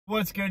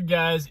What's good,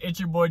 guys?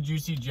 It's your boy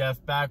Juicy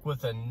Jeff back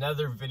with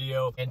another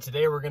video, and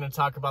today we're going to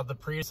talk about the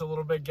Prius a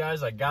little bit,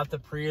 guys. I got the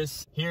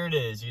Prius. Here it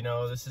is. You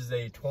know, this is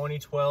a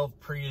 2012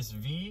 Prius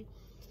V,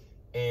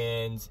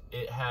 and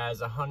it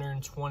has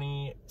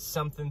 120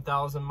 something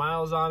thousand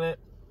miles on it.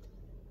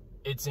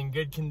 It's in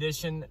good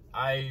condition.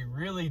 I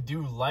really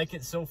do like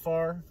it so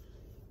far.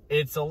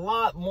 It's a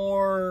lot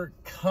more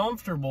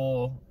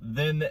comfortable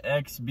than the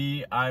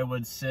XB, I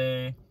would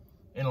say,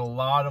 in a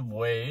lot of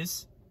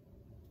ways.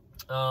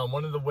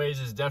 One of the ways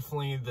is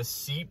definitely the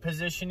seat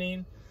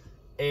positioning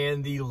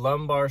and the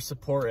lumbar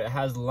support. It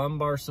has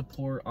lumbar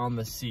support on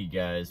the seat,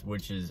 guys,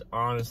 which is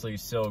honestly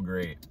so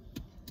great.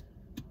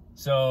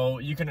 So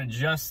you can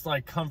adjust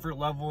like comfort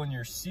level in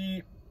your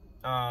seat.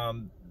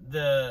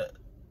 The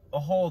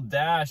whole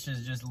dash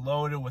is just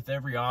loaded with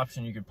every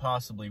option you could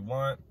possibly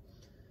want.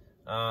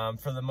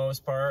 For the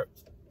most part,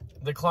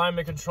 the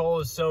climate control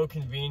is so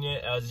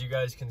convenient. As you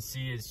guys can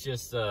see, it's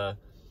just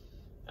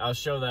I'll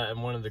show that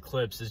in one of the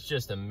clips. It's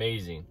just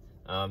amazing.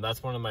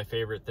 That's one of my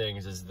favorite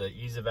things, is the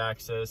ease of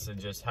access and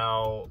just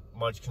how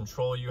much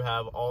control you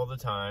have all the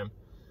time.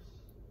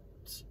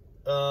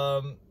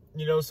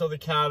 You know, so the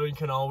cabin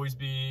can always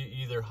be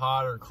either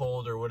hot or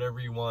cold or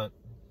whatever you want.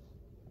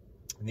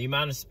 The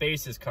amount of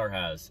space this car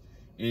has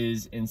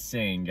is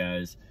insane,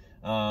 guys.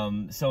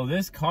 So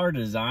this car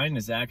design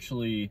is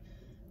actually,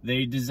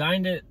 they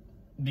designed it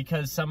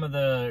because some of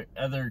the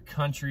other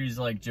countries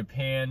like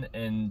Japan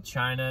and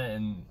China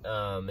and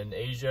in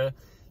Asia,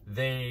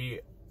 they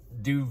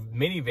do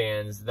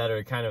minivans that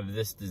are kind of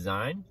this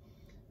design,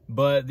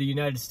 but the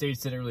United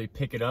States didn't really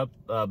pick it up.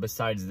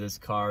 Besides this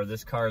car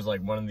is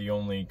like one of the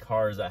only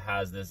cars that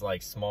has this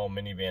like small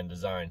minivan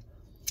design.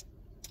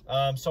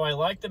 So I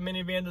like the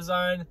minivan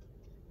design,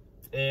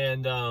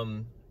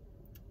 and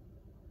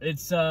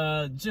it's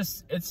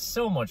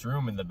so much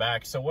room in the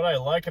back. So what I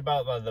like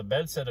about the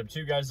bed setup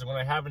too, guys, is when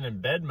I have it in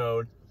bed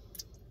mode,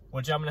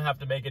 which I'm gonna have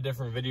to make a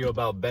different video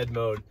about bed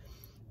mode,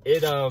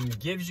 it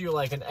gives you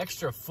like an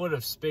extra foot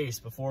of space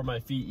before my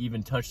feet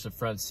even touch the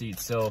front seat.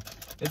 So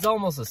it's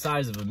almost the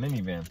size of a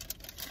minivan.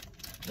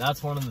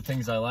 That's one of the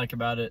things I like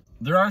about it.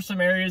 There are some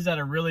areas that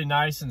are really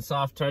nice and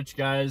soft touch,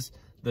 guys.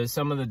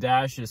 Some of the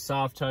dash is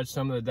soft touch,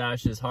 some of the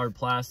dash is hard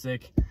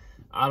plastic.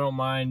 I don't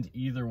mind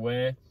either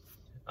way.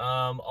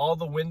 All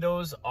the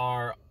windows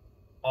are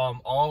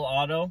all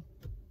auto,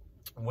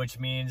 which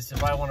means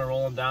if I want to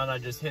roll them down, I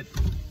just hit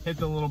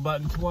the little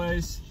button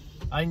twice.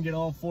 I can get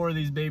all four of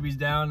these babies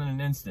down in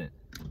an instant.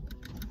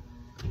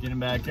 Get them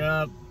back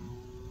up.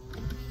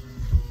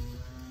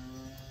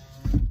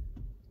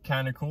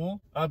 Kind of cool.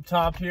 Up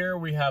top here,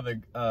 we have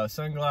a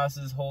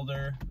sunglasses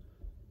holder.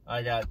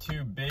 I got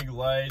two big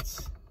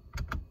lights,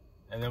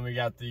 and then we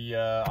got the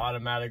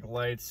automatic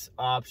lights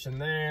option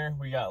there.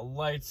 We got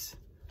lights.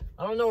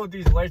 I don't know what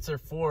these lights are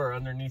for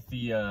underneath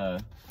the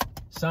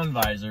sun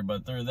visor,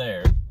 but they're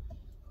there.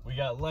 We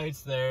got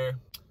lights there.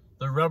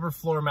 The rubber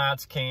floor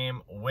mats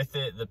came with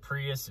it, the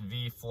Prius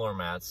V floor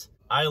mats.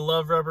 I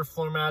love rubber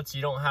floor mats.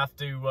 You don't have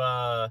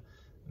to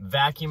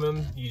vacuum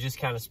them. You just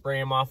kind of spray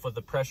them off with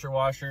a pressure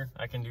washer.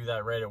 I can do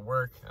that right at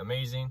work.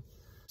 Amazing.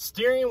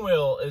 Steering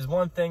wheel is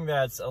one thing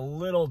that's a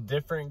little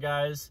different,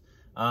 guys.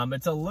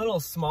 It's a little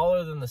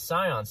smaller than the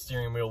Scion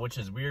steering wheel, which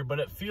is weird, but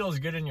it feels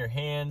good in your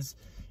hands.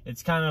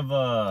 It's kind of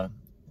a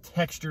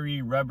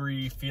textury,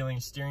 rubbery feeling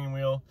steering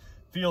wheel.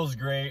 Feels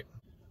great.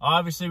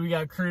 Obviously, we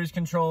got cruise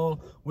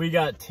control. We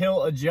got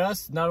tilt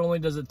adjust. Not only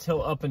does it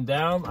tilt up and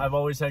down, I've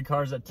always had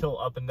cars that tilt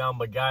up and down,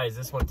 but guys,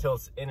 this one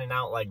tilts in and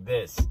out like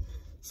this.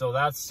 So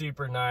that's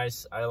super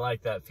nice. I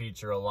like that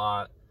feature a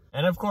lot.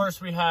 And of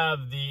course, we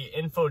have the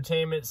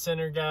infotainment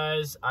center,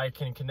 guys. I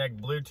can connect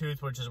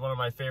Bluetooth, which is one of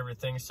my favorite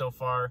things so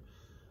far.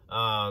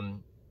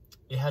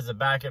 It has a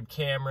backup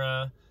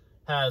camera,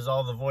 has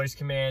all the voice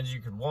commands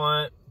you could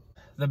want.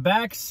 The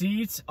back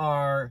seats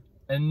are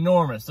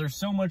enormous. There's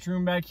so much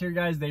room back here,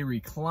 guys. They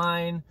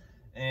recline,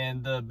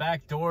 and the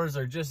back doors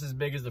are just as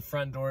big as the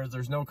front doors.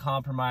 There's no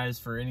compromise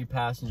for any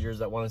passengers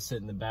that want to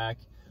sit in the back,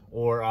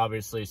 or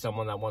obviously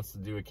someone that wants to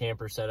do a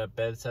camper setup,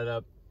 bed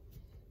setup.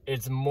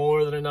 It's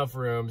more than enough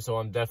room, so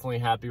I'm definitely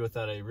happy with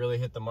that. I really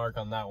hit the mark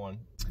on that one.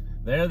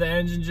 There, the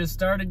engine just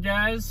started,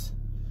 guys.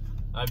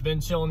 I've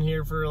been chilling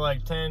here for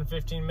like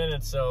 10-15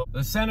 minutes. So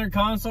the center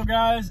console,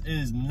 guys,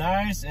 is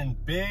nice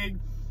and big.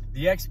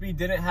 The XB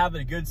didn't have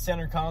a good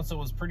center console.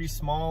 It was pretty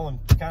small and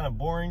kind of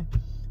boring.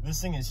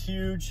 This thing is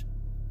huge.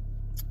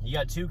 You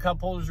got two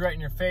cup holders right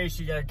in your face.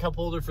 You got a cup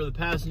holder for the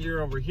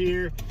passenger over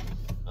here.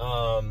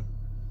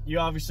 You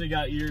obviously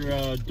got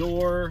your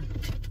door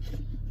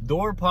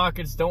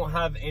pockets. Don't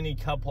have any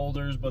cup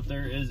holders, but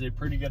there is a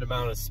pretty good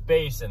amount of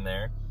space in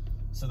there,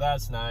 so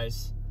that's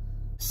nice.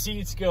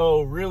 Seats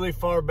go really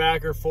far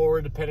back or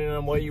forward depending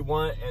on what you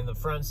want, and the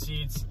front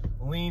seats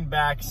lean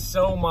back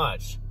so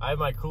much. I have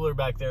my cooler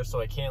back there, so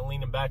I can't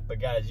lean them back,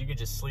 but guys, you could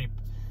just sleep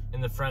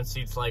in the front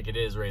seats like it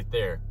is right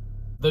there.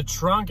 The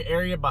trunk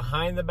area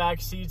behind the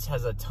back seats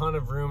has a ton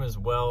of room as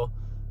well.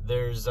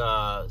 There's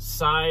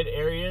side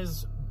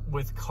areas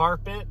with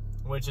carpet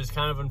which is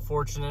kind of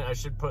unfortunate. I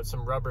should put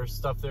some rubber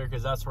stuff there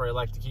because that's where I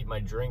like to keep my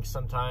drinks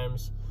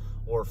sometimes,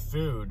 or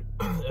food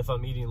if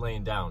I'm eating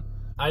laying down.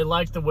 I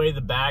like the way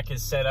the back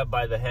is set up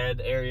by the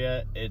head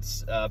area.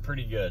 It's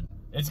pretty good.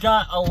 It's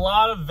got a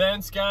lot of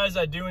vents, guys.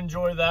 I do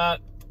enjoy that.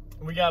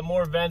 We got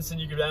more vents than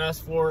you could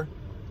ask for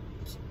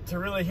to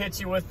really hit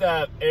you with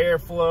that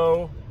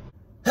airflow.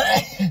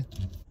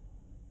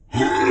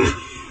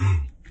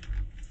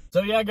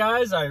 So yeah,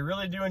 guys, I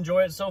really do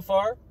enjoy it so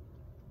far.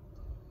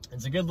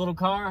 It's a good little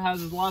car.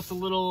 Has lots of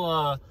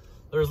little,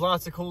 there's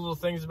lots of cool little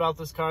things about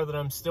this car that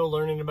I'm still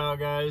learning about,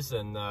 guys.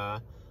 And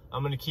I'm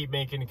going to keep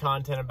making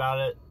content about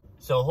it.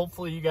 So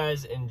hopefully you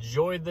guys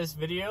enjoyed this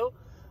video.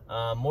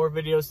 More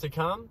videos to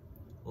come.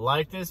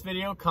 Like this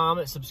video,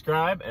 comment,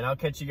 subscribe, and I'll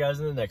catch you guys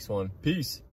in the next one. Peace.